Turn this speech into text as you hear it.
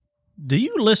Do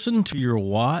you listen to your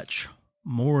watch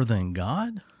more than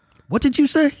God? What did you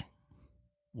say?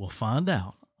 We'll find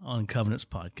out on Covenants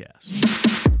Podcast.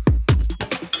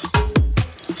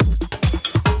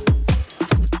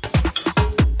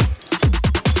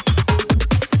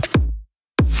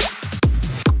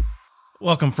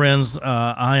 Welcome, friends.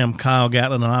 I am Kyle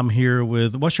Gatlin, and I'm here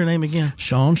with, what's your name again?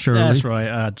 Shawn Shirley. That's right.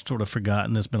 I'd sort of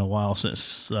forgotten. It's been a while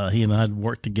since he and I had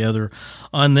worked together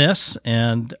on this,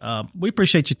 and we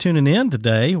appreciate you tuning in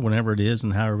today, whenever it is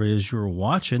and however it is you're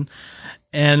watching.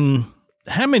 And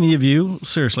how many of you,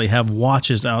 seriously, have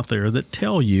watches out there that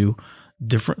tell you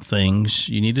different things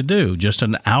you need to do? Just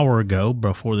an hour ago,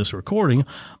 before this recording,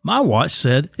 my watch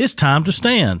said, it's time to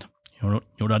stand. You know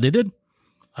what I did?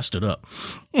 I stood up.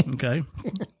 Okay.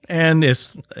 And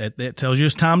it tells you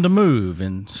it's time to move.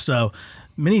 And so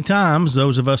many times,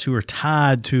 those of us who are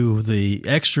tied to the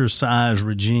exercise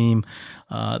regime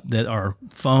that our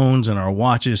phones and our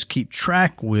watches keep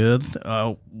track with,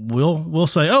 we'll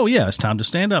say, oh, yeah, it's time to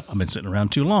stand up. I've been sitting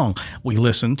around too long. We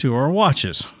listen to our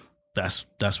watches.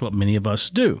 That's what many of us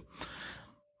do.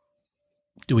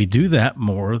 Do we do that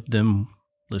more than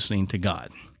listening to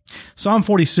God? Psalm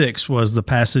 46 was the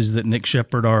passage that Nick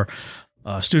Shepard, our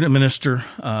student minister,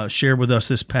 shared with us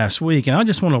this past week. And I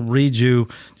just want to read you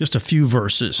just a few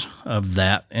verses of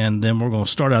that, and then we're going to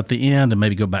start at the end and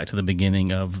maybe go back to the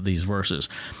beginning of these verses.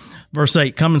 Verse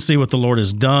 8, come and see what the Lord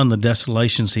has done, the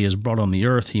desolations he has brought on the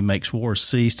earth. He makes war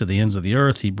cease to the ends of the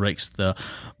earth. He breaks the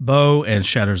bow and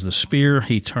shatters the spear.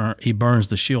 He burns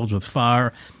the shields with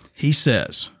fire. He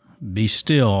says, be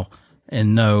still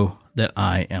and know that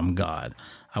I am God.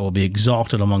 I will be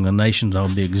exalted among the nations. I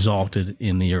will be exalted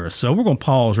in the earth. So we're going to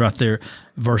pause right there.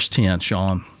 Verse 10,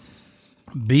 Shawn.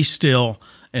 Be still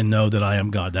and know that I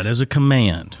am God. That is a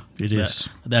command. It is.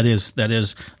 That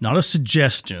is not a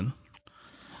suggestion.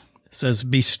 It says,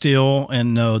 be still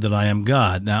and know that I am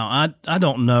God. Now, I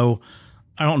don't know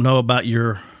about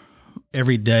your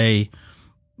everyday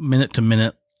minute to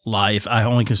minute life. I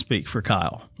only can speak for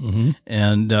Kyle. Mm-hmm.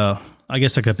 And, I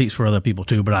guess I could speak for other people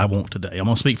too, but I won't today. I'm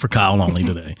going to speak for Kyle only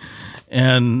today.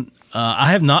 And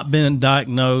I have not been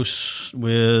diagnosed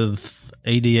with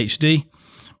ADHD,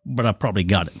 but I probably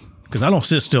got it because I don't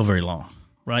sit still very long,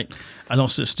 right? I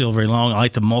don't sit still very long. I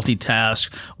like to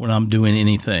multitask when I'm doing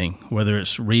anything, whether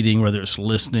it's reading, whether it's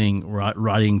listening,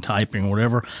 writing, typing,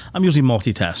 whatever. I'm usually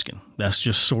multitasking. That's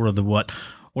just sort of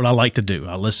what I like to do.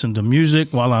 I listen to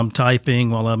music while I'm typing,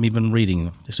 while I'm even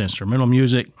reading this instrumental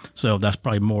music. So that's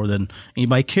probably more than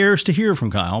anybody cares to hear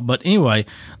from Kyle. But anyway,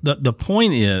 the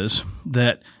point is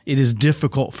that it is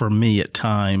difficult for me at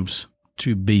times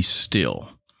to be still.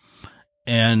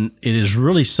 And it is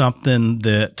really something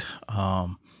that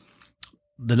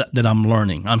that I'm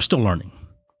learning. I'm still learning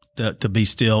to be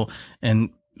still.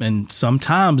 And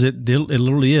sometimes it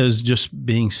literally is just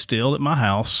being still at my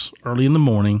house early in the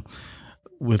morning,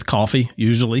 with coffee,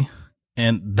 usually,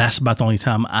 and that's about the only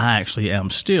time I actually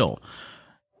am still.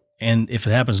 And if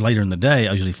it happens later in the day,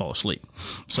 I usually fall asleep.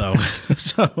 So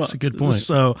that's a good point.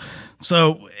 So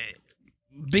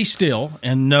be still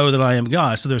and know that I am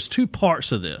God. So there's two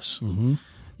parts of this. Mm-hmm.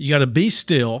 You got to be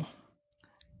still,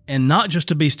 and not just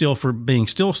to be still for being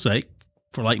still sake.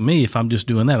 For like me, if I'm just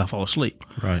doing that, I fall asleep.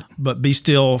 Right. But be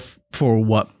still for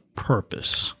what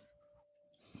purpose?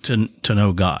 To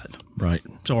know God. Right.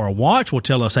 So our watch will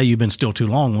tell us, hey, you've been still too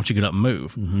long. Won't you get up and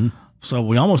move? Mm-hmm. So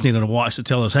we almost needed a watch to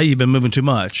tell us, hey, you've been moving too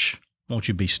much. Won't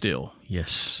you be still?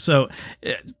 Yes. So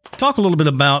talk a little bit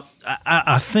about,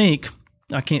 I think,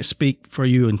 I can't speak for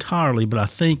you entirely, but I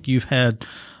think you've had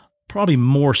probably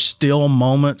more still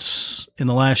moments in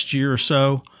the last year or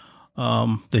so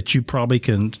that you probably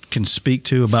can speak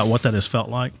to about what that has felt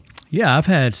like. Yeah, I've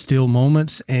had still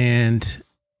moments, and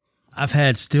I've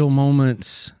had still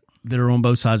moments that are on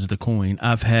both sides of the coin.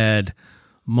 I've had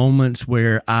moments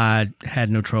where I had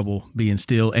no trouble being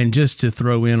still. And just to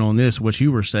throw in on this, what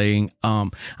you were saying,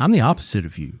 I'm the opposite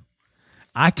of you.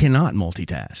 I cannot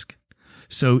multitask.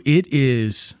 So it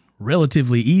is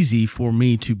relatively easy for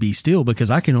me to be still because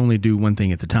I can only do one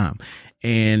thing at the time.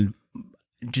 And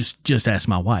just ask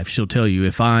my wife. She'll tell you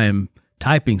if I'm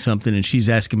typing something and she's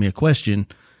asking me a question,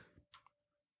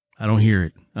 I don't hear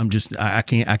it. I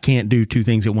can't do two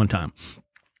things at one time.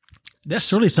 That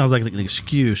certainly sounds like an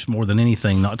excuse more than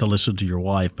anything not to listen to your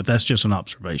wife, but that's just an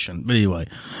observation. But anyway.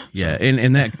 Yeah. So.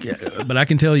 And that, but I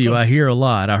can tell you, I hear a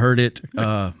lot. I heard it,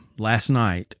 last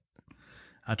night.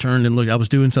 I turned and looked, I was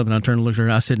doing something. I turned and looked at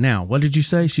her. I said, now, what did you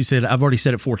say? She said, I've already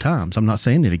said it 4 times. I'm not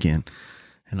saying it again.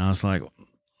 And I was like,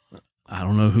 I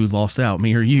don't know who lost out,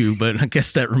 me or you, but I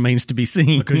guess that remains to be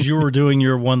seen. Because you were doing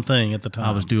your one thing at the time.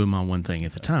 I was doing my one thing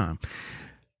at the time.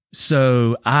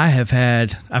 So I've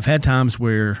had times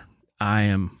where I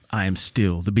am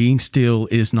still. The being still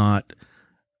is not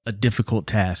a difficult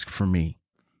task for me.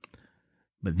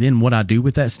 But then what I do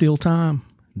with that still time,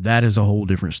 that is a whole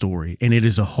different story. And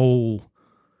it's a whole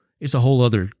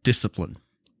other discipline.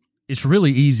 It's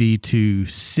really easy to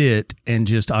sit and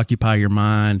just occupy your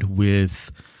mind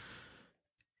with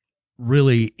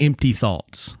really empty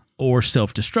thoughts or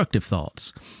self-destructive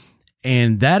thoughts.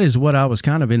 And that is what I was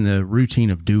kind of in the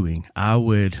routine of doing. I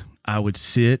would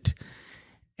sit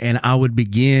and I would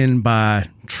begin by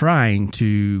trying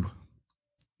to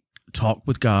talk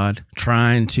with God,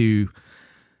 trying to,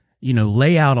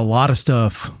 lay out a lot of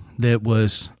stuff that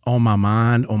was on my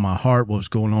mind, on my heart, what was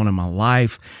going on in my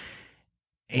life.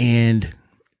 And,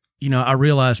 I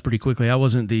realized pretty quickly I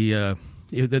wasn't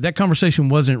that conversation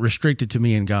wasn't restricted to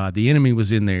me and God. The enemy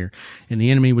was in there, and the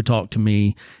enemy would talk to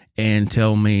me and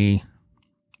tell me,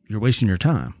 you're wasting your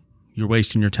time. You're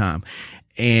wasting your time.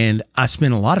 And I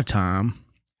spent a lot of time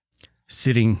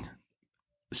sitting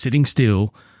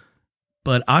still,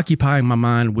 but occupying my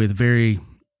mind with very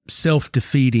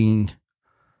self-defeating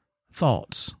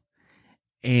thoughts.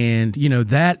 And,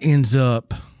 that ends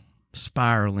up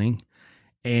spiraling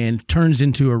and can turn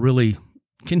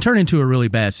into a really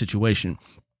bad situation.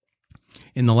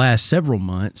 In the last several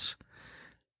months,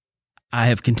 I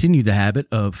have continued the habit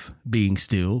of being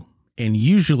still. And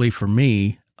usually for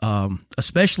me,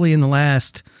 especially in the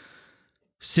last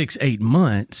 6-8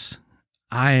 months,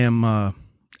 I'm a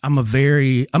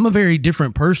very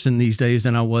different person these days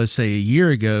than I was, say, a year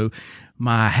ago.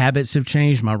 My habits have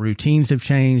changed, my routines have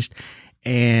changed,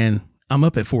 and I'm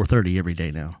up at 4:30 every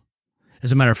day now.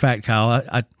 As a matter of fact, Kyle,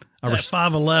 I was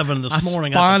 5:11 this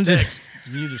morning. I got a text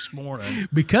from you this morning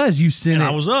because you sent it.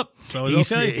 I was up, so it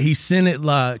was okay. He sent it.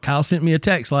 Kyle sent me a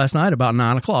text last night about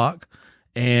 9:00.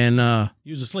 And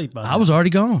you was asleep by then. I was already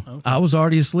gone. Okay. I was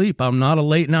already asleep. I'm not a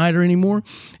late nighter anymore.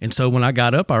 And so when I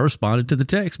got up, I responded to the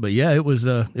text. But yeah, it was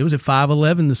at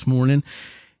 5:11 this morning.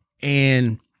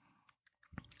 And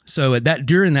so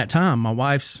during that time, my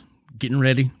wife's getting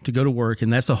ready to go to work,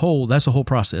 and that's a whole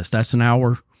process. That's an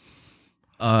hour.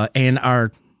 And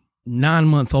our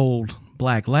 9-month-old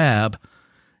black lab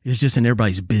is just in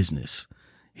everybody's business.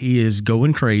 He is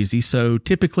going crazy. So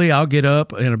typically I'll get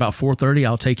up and about 4:30,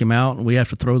 I'll take him out, and we have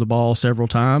to throw the ball several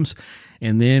times.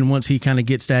 And then once he kind of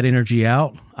gets that energy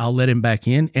out, I'll let him back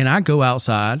in, and I go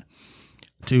outside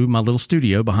to my little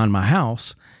studio behind my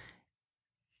house,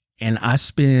 and I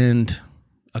spend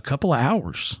a couple of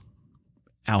hours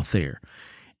out there.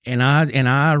 And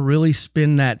I really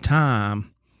spend that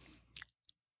time,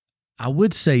 I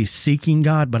would say, seeking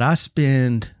God, but I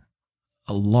spend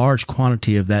a large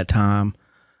quantity of that time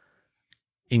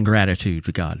in gratitude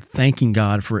to God, thanking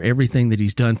God for everything that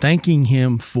He's done, thanking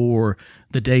Him for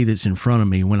the day that's in front of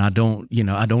me when I don't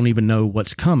even know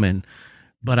what's coming,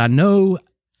 but I know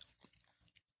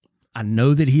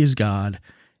that He is God,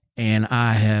 and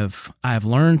I have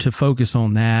learned to focus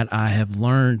on that. I have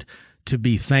learned to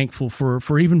be thankful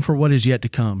for even for what is yet to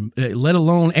come, let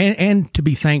alone and to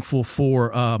be thankful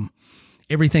for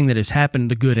everything that has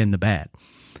happened, the good and the bad.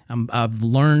 I've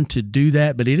learned to do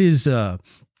that, but it is.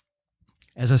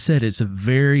 As I said, it's a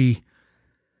very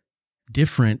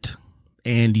different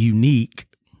and unique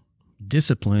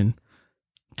discipline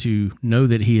to know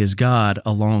that He is God,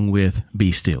 along with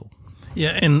be still.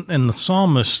 Yeah, and the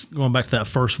psalmist, going back to that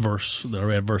first verse that I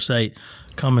read, verse 8,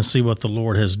 come and see what the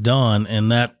Lord has done, and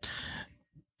that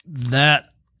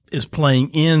is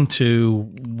playing into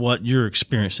what you're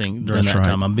experiencing during that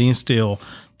time. I'm being still,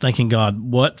 thanking God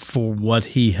for what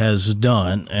He has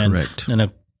done. And, correct. And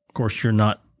of course, you're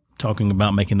not talking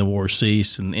about making the war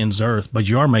cease and ends earth, but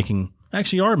you are making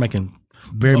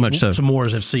very much so. Some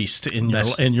wars have ceased in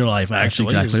your life.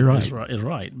 Actually, that's exactly is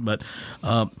right. But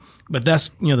that's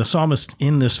the psalmist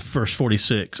in this verse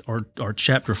 46 or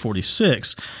chapter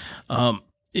 46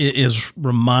 is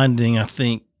reminding, I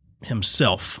think,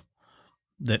 himself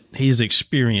that he's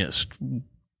experienced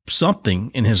something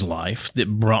in his life that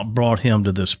brought him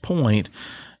to this point.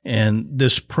 And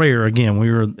this prayer, again,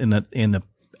 we were in the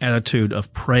attitude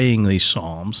of praying these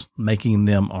psalms, making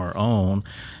them our own.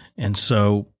 And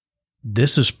so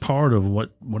this is part of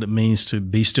what it means to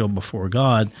be still before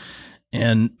God.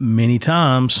 And many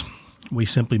times we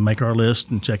simply make our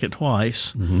list and check it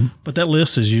twice. Mm-hmm. But that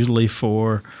list is usually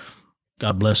for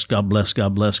God bless, God bless,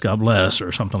 God bless, God bless,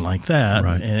 or something like that.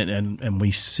 Right. And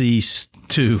we cease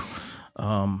to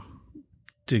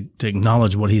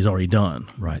acknowledge what He's already done.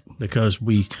 Right. Because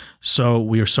we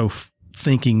are so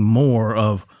thinking more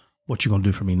of what you're going to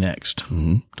do for me next,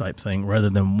 mm-hmm. type thing, rather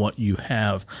than what you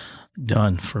have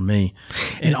done for me.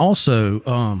 And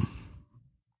also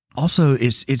Also,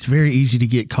 it's very easy to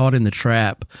get caught in the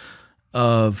trap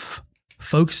of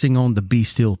focusing on the be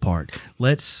still part.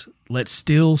 Let's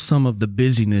still some of the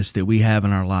busyness that we have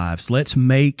in our lives. Let's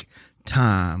make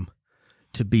time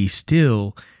to be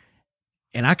still.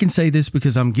 And I can say this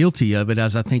because I'm guilty of it,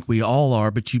 as I think we all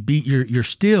are, but you're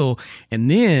still,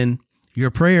 and then your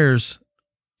prayers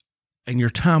and your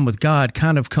time with God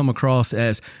kind of come across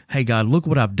as, hey, God, look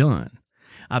what I've done.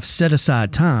 I've set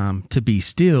aside time to be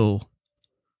still.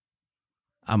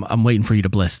 I'm waiting for you to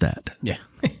bless that. Yeah.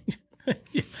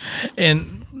 Yeah.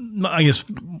 And I guess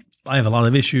I have a lot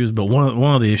of issues, but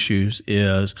one of the issues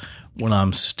is when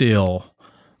I'm still,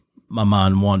 my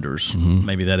mind wanders.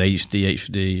 Maybe that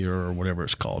ADHD or whatever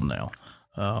it's called now,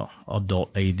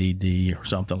 adult ADD or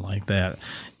something like that.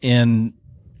 And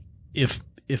if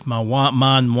my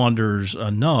mind wanders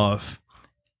enough,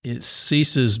 it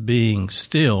ceases being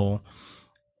still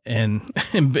and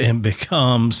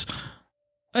becomes,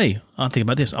 hey, I'll think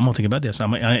about this. I'm gonna think about this.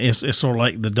 It's sort of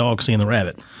like the dog seeing the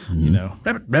rabbit.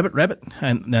 Rabbit,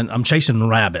 and then I'm chasing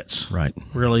rabbits. Right.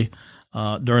 Really,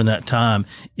 during that time,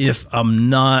 if I'm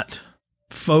not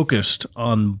focused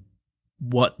on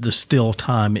what the still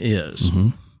time is,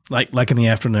 like in the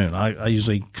afternoon, I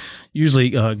usually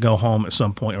go home at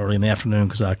some point early in the afternoon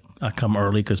because I come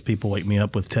early because people wake me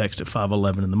up with text at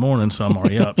 5:11 in the morning, so I'm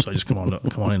already up. So I just come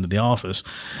on into the office,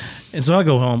 and so I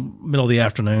go home middle of the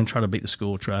afternoon, try to beat the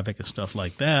school traffic and stuff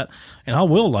like that. And I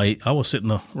will sit in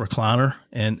the recliner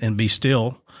and be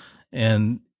still.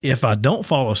 And if I don't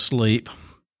fall asleep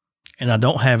and I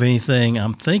don't have anything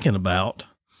I'm thinking about,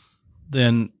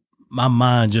 then my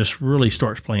mind just really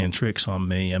starts playing tricks on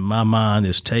me, and my mind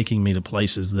is taking me to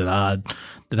places that I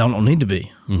don't need to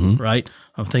be. Right?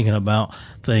 I'm thinking about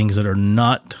things that are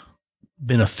not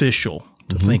beneficial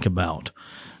to think about.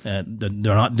 They're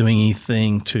not doing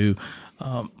anything to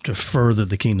further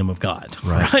the kingdom of God.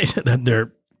 Right?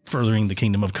 They're furthering the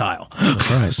kingdom of Kyle.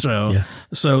 That's right. So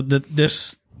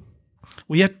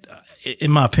we have,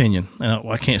 in my opinion,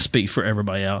 I can't speak for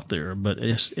everybody out there, but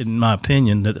it's in my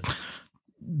opinion that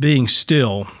being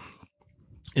still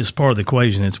is part of the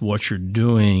equation. It's what you're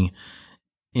doing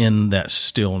in that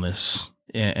stillness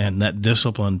and that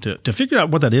discipline to figure out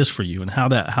what that is for you and how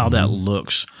that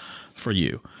looks for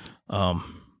you.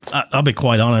 I'll be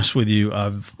quite honest with you.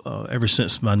 I've ever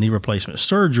since my knee replacement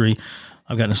surgery,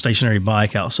 I've gotten a stationary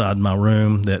bike outside my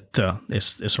room that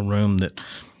it's a room that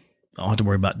I don't have to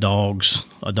worry about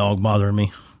a dog bothering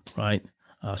me, right?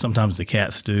 Sometimes the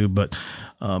cats do, but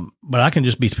I can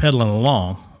just be pedaling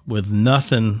along with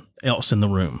nothing else in the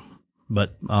room.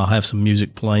 But I'll have some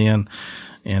music playing,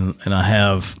 and I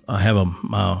have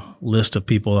my list of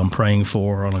people I'm praying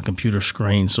for on a computer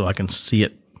screen, so I can see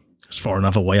it as far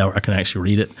enough away I can actually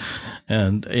read it,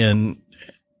 and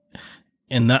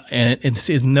it's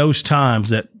in those times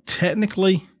that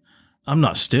technically I'm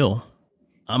not still.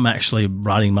 I'm actually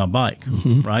riding my bike,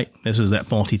 right? This is that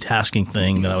multitasking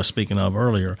thing that I was speaking of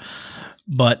earlier.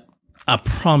 But I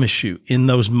promise you, in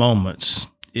those moments,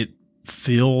 it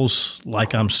feels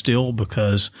like I'm still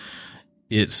because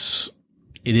it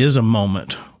is a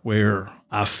moment where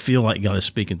I feel like God is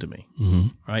speaking to me,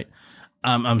 right?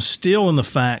 I'm still in the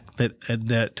fact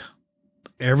that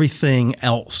everything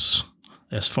else,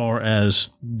 as far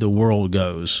as the world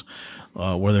goes,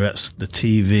 whether that's the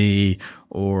TV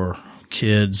or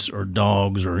kids or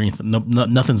dogs or anything,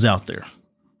 nothing's out there.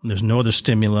 There's no other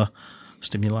stimuli, right?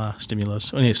 Stimuli.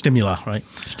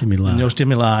 No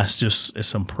stimuli. It's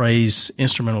some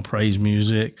instrumental praise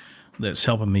music that's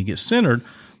helping me get centered,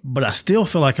 but I still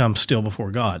feel like I'm still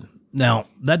before God. Now,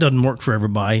 that doesn't work for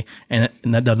everybody, and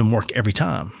that doesn't work every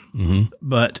time.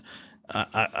 But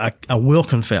I will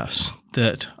confess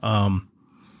that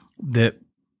that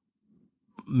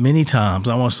many times,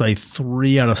 I want to say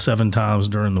 3 out of 7 times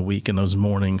during the week in those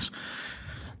mornings,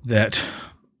 that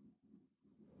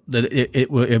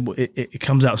it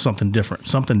comes out something different.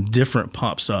 Something different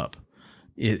pops up.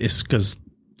 It's because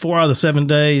 4 out of the 7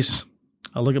 days,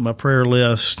 I look at my prayer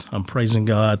list. I'm praising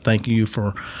God. Thank you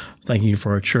for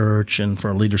our church and for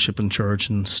our leadership in church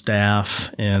and staff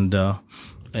and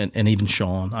even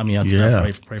Shawn. I mean,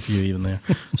 I pray for you even there.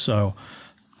 So,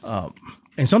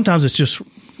 and sometimes it's just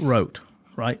rote.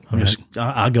 Right.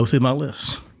 I go through my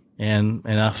list and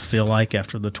I feel like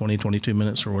after the 20, 22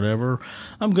 minutes or whatever,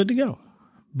 I'm good to go.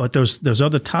 But there's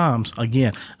other times,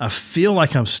 again, I feel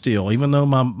like I'm still, even though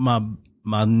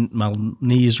my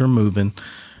knees are moving,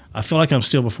 I feel like I'm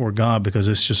still before God because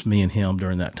it's just me and Him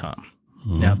during that time.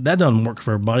 Now, that doesn't work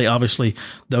for everybody. Obviously,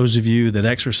 those of you that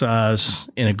exercise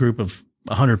in a group of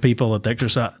 100 people at the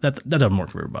exercise, that doesn't work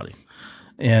for everybody.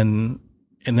 And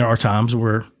there are times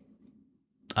where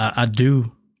I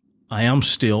do I am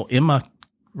still in my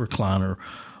recliner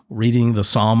reading the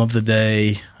Psalm of the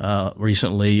day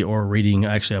recently, or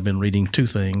I've been reading two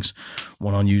things,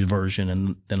 one on YouVersion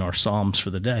and then our Psalms for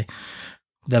the day,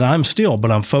 that I'm still,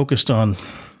 but I'm focused on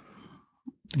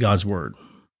God's Word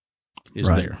is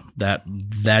Right. there.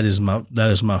 That is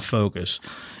my focus.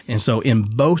 And so in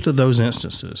both of those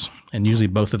instances, and usually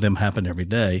both of them happen every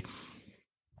day,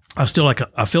 I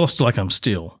feel still like I'm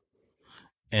still,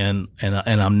 and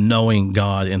I'm knowing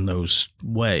God in those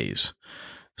ways.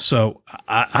 So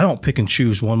I don't pick and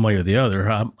choose one way or the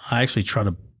other. I actually try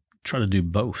to do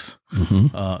both,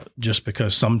 just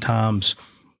because sometimes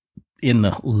in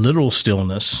the literal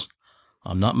stillness,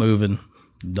 I'm not moving,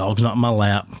 the dog's not in my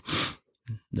lap,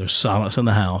 there's silence in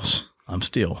the house, I'm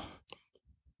still.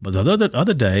 But the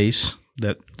other days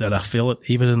that I feel it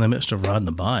even in the midst of riding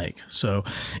the bike. So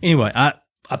anyway,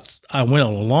 I went a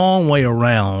long way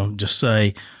around to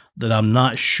say that I'm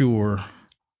not sure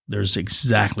there's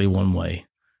exactly one way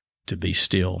to be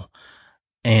still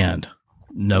and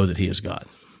know that He is God.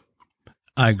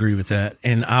 I agree with that.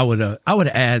 And I would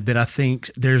add that I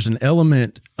think there's an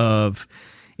element of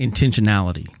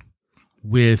intentionality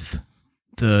with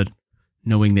the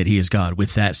knowing that He is God,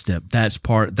 with that step. That's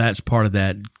part of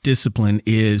that discipline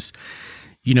is,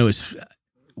 it's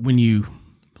when you,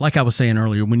 like I was saying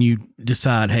earlier, when you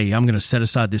decide, hey, I'm going to set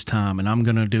aside this time and I'm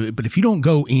going to do it. But if you don't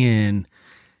go in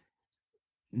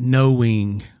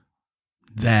knowing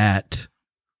that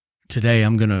today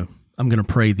I'm going to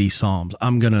pray these Psalms,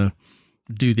 I'm going to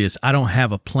do this, I don't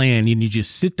have a plan, and you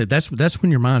just sit there, that's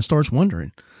when your mind starts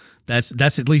wandering. That's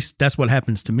at least that's what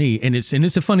happens to me. And it's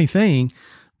a funny thing,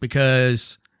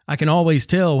 because I can always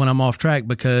tell when I'm off track,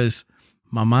 because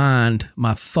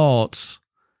my thoughts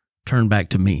turn back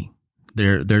to me.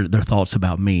 They're thoughts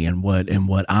about me and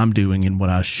what I'm doing and what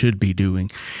I should be doing.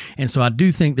 And so I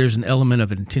do think there's an element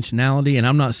of intentionality. And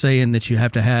I'm not saying that you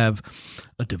have to have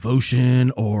a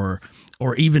devotion or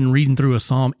even reading through a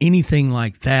psalm, anything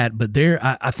like that. But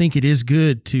I think it is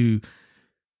good to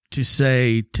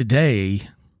say, today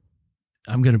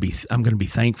I'm going to be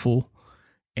thankful,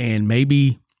 and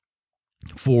maybe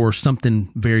for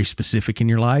something very specific in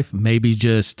your life, maybe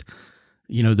just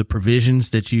the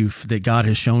provisions that God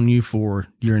has shown you for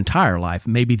your entire life,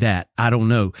 maybe that, I don't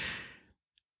know.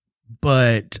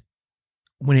 But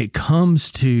when it comes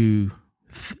to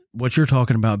what you're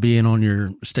talking about, being on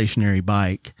your stationary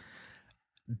bike,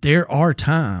 there are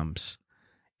times,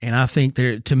 and I think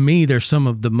to me, they're some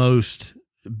of the most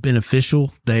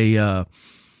beneficial. They, I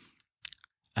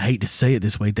hate to say it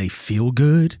this way, they feel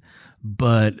good,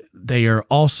 but they are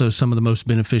also some of the most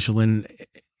beneficial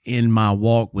in my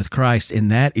walk with Christ, and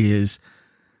that is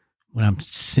when I'm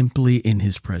simply in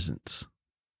His presence,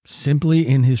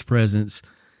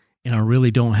 and I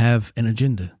really don't have an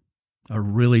agenda. I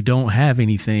really don't have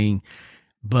anything,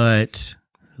 but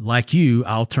like you,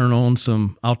 I'll turn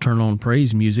on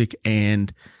praise music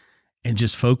and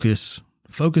just focus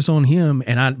on Him.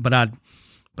 But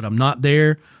I'm not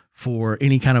there for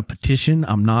any kind of petition.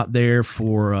 I'm not there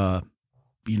for,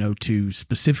 to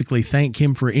specifically thank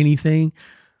Him for anything.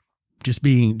 Just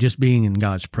being in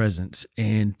God's presence.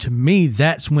 And to me,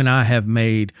 that's when I have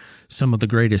made some of the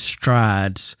greatest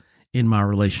strides in my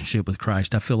relationship with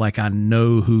Christ. I feel like I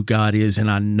know who God is,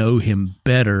 and I know Him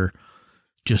better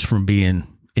just from being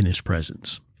in His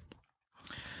presence.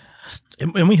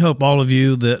 And we hope all of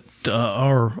you that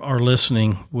are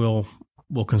listening will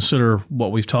consider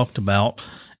what we've talked about.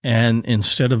 And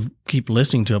instead of keep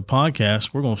listening to a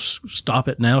podcast, we're going to stop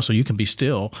it now so you can be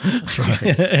still. That's right.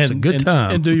 It's a good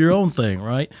time. And do your own thing,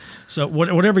 right? So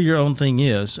whatever your own thing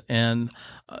is. And,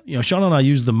 Shawn and I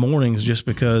use the mornings just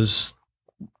because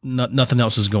nothing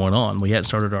else is going on. We hadn't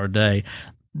started our day.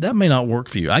 That may not work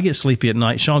for you. I get sleepy at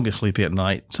night. Shawn gets sleepy at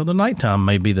night. So the nighttime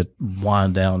may be the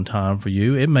wind down time for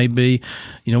you. It may be,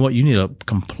 you need a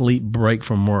complete break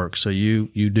from work. So you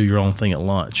do your own thing at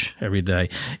lunch every day.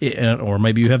 Or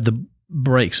maybe you have the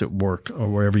breaks at work or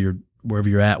wherever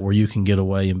you're at, where you can get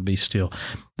away and be still.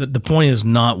 The point is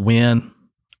not when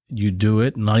you do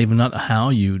it, not how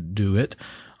you do it.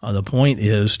 The point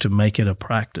is to make it a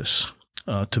practice,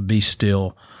 to be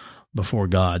still before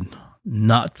God.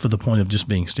 Not for the point of just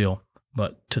being still,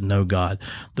 but to know God.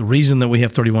 The reason that we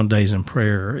have 31 days in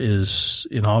prayer is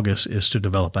in August is to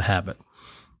develop a habit.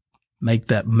 Make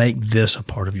this a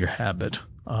part of your habit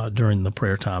during the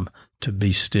prayer time, to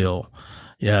be still.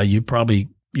 Yeah, you're probably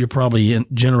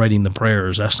generating the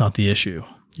prayers. That's not the issue.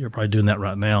 You're probably doing that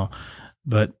right now,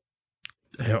 but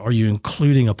are you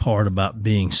including a part about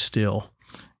being still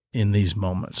in these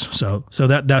moments? So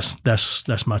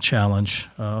that's my challenge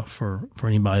for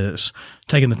anybody that's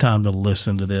taking the time to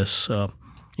listen to this.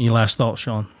 Any last thoughts,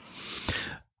 Shawn?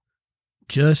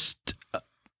 Just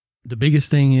the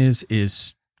biggest thing is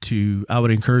I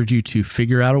would encourage you to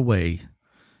figure out a way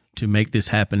to make this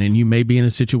happen. And you may be in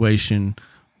a situation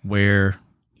where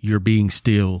you're being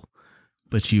still,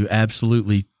 but you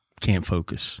absolutely can't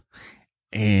focus,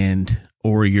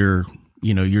 or you're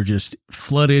just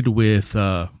flooded with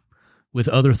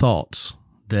other thoughts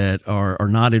that are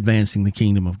not advancing the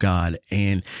kingdom of God.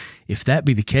 And if that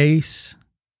be the case,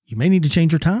 you may need to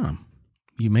change your time.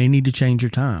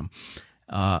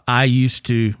 My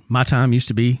time used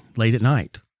to be late at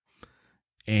night,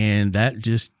 and that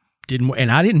just didn't, and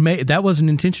that wasn't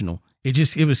intentional. It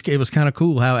was kind of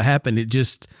cool how it happened. It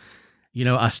just,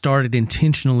 I started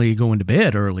intentionally going to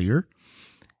bed earlier,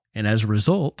 and as a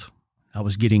result, I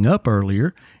was getting up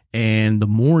earlier, and the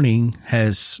morning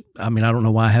I don't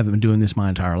know why I haven't been doing this my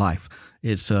entire life.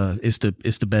 It's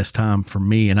the best time for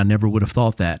me, and I never would have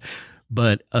thought that.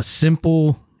 But a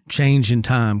simple change in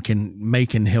time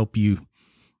can help you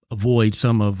avoid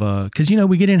some of, because,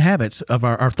 we get in habits of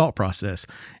our thought process.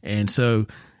 And so,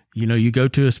 you go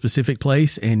to a specific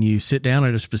place and you sit down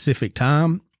at a specific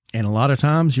time. And a lot of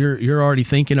times you're already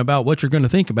thinking about what you're going to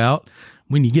think about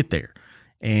when you get there.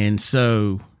 And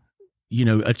so,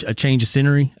 a change of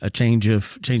scenery, a change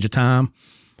of time,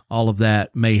 all of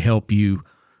that may help you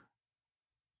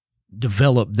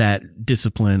develop that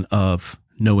discipline of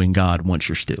knowing God once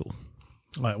you're still.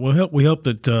 All right. Well, we hope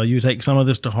that you take some of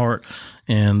this to heart,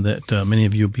 and that many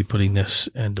of you will be putting this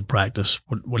into practice,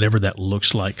 whatever that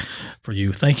looks like for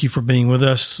you. Thank you for being with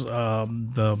us.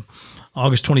 The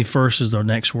August 21st is our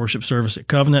next worship service at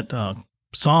Covenant.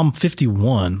 Psalm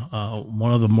 51,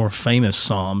 one of the more famous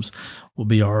Psalms, will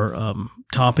be our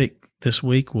topic this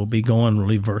week. We'll be going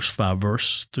really verse by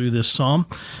verse through this Psalm.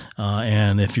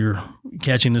 And if you're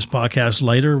catching this podcast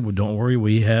later, don't worry.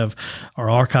 We have our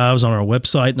archives on our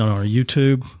website and on our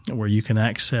YouTube where you can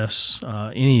access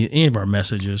any of our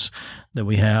messages that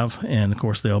we have. And of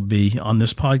course, they'll be on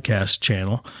this podcast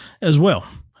channel as well.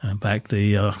 In fact,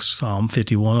 the Psalm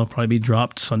 51 will probably be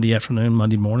dropped Sunday afternoon,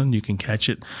 Monday morning. You can catch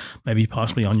it maybe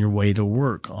possibly on your way to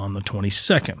work on the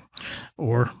 22nd,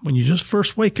 or when you just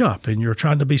first wake up and you're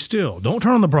trying to be still. Don't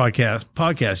turn on the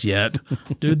podcast yet.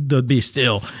 Do the be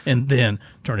still and then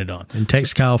turn it on. And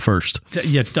text Kyle first.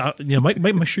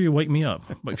 Make sure you wake me up.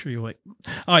 Make sure you wake.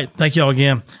 All right. Thank you all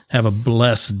again. Have a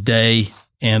blessed day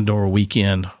and or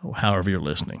weekend, however you're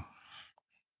listening.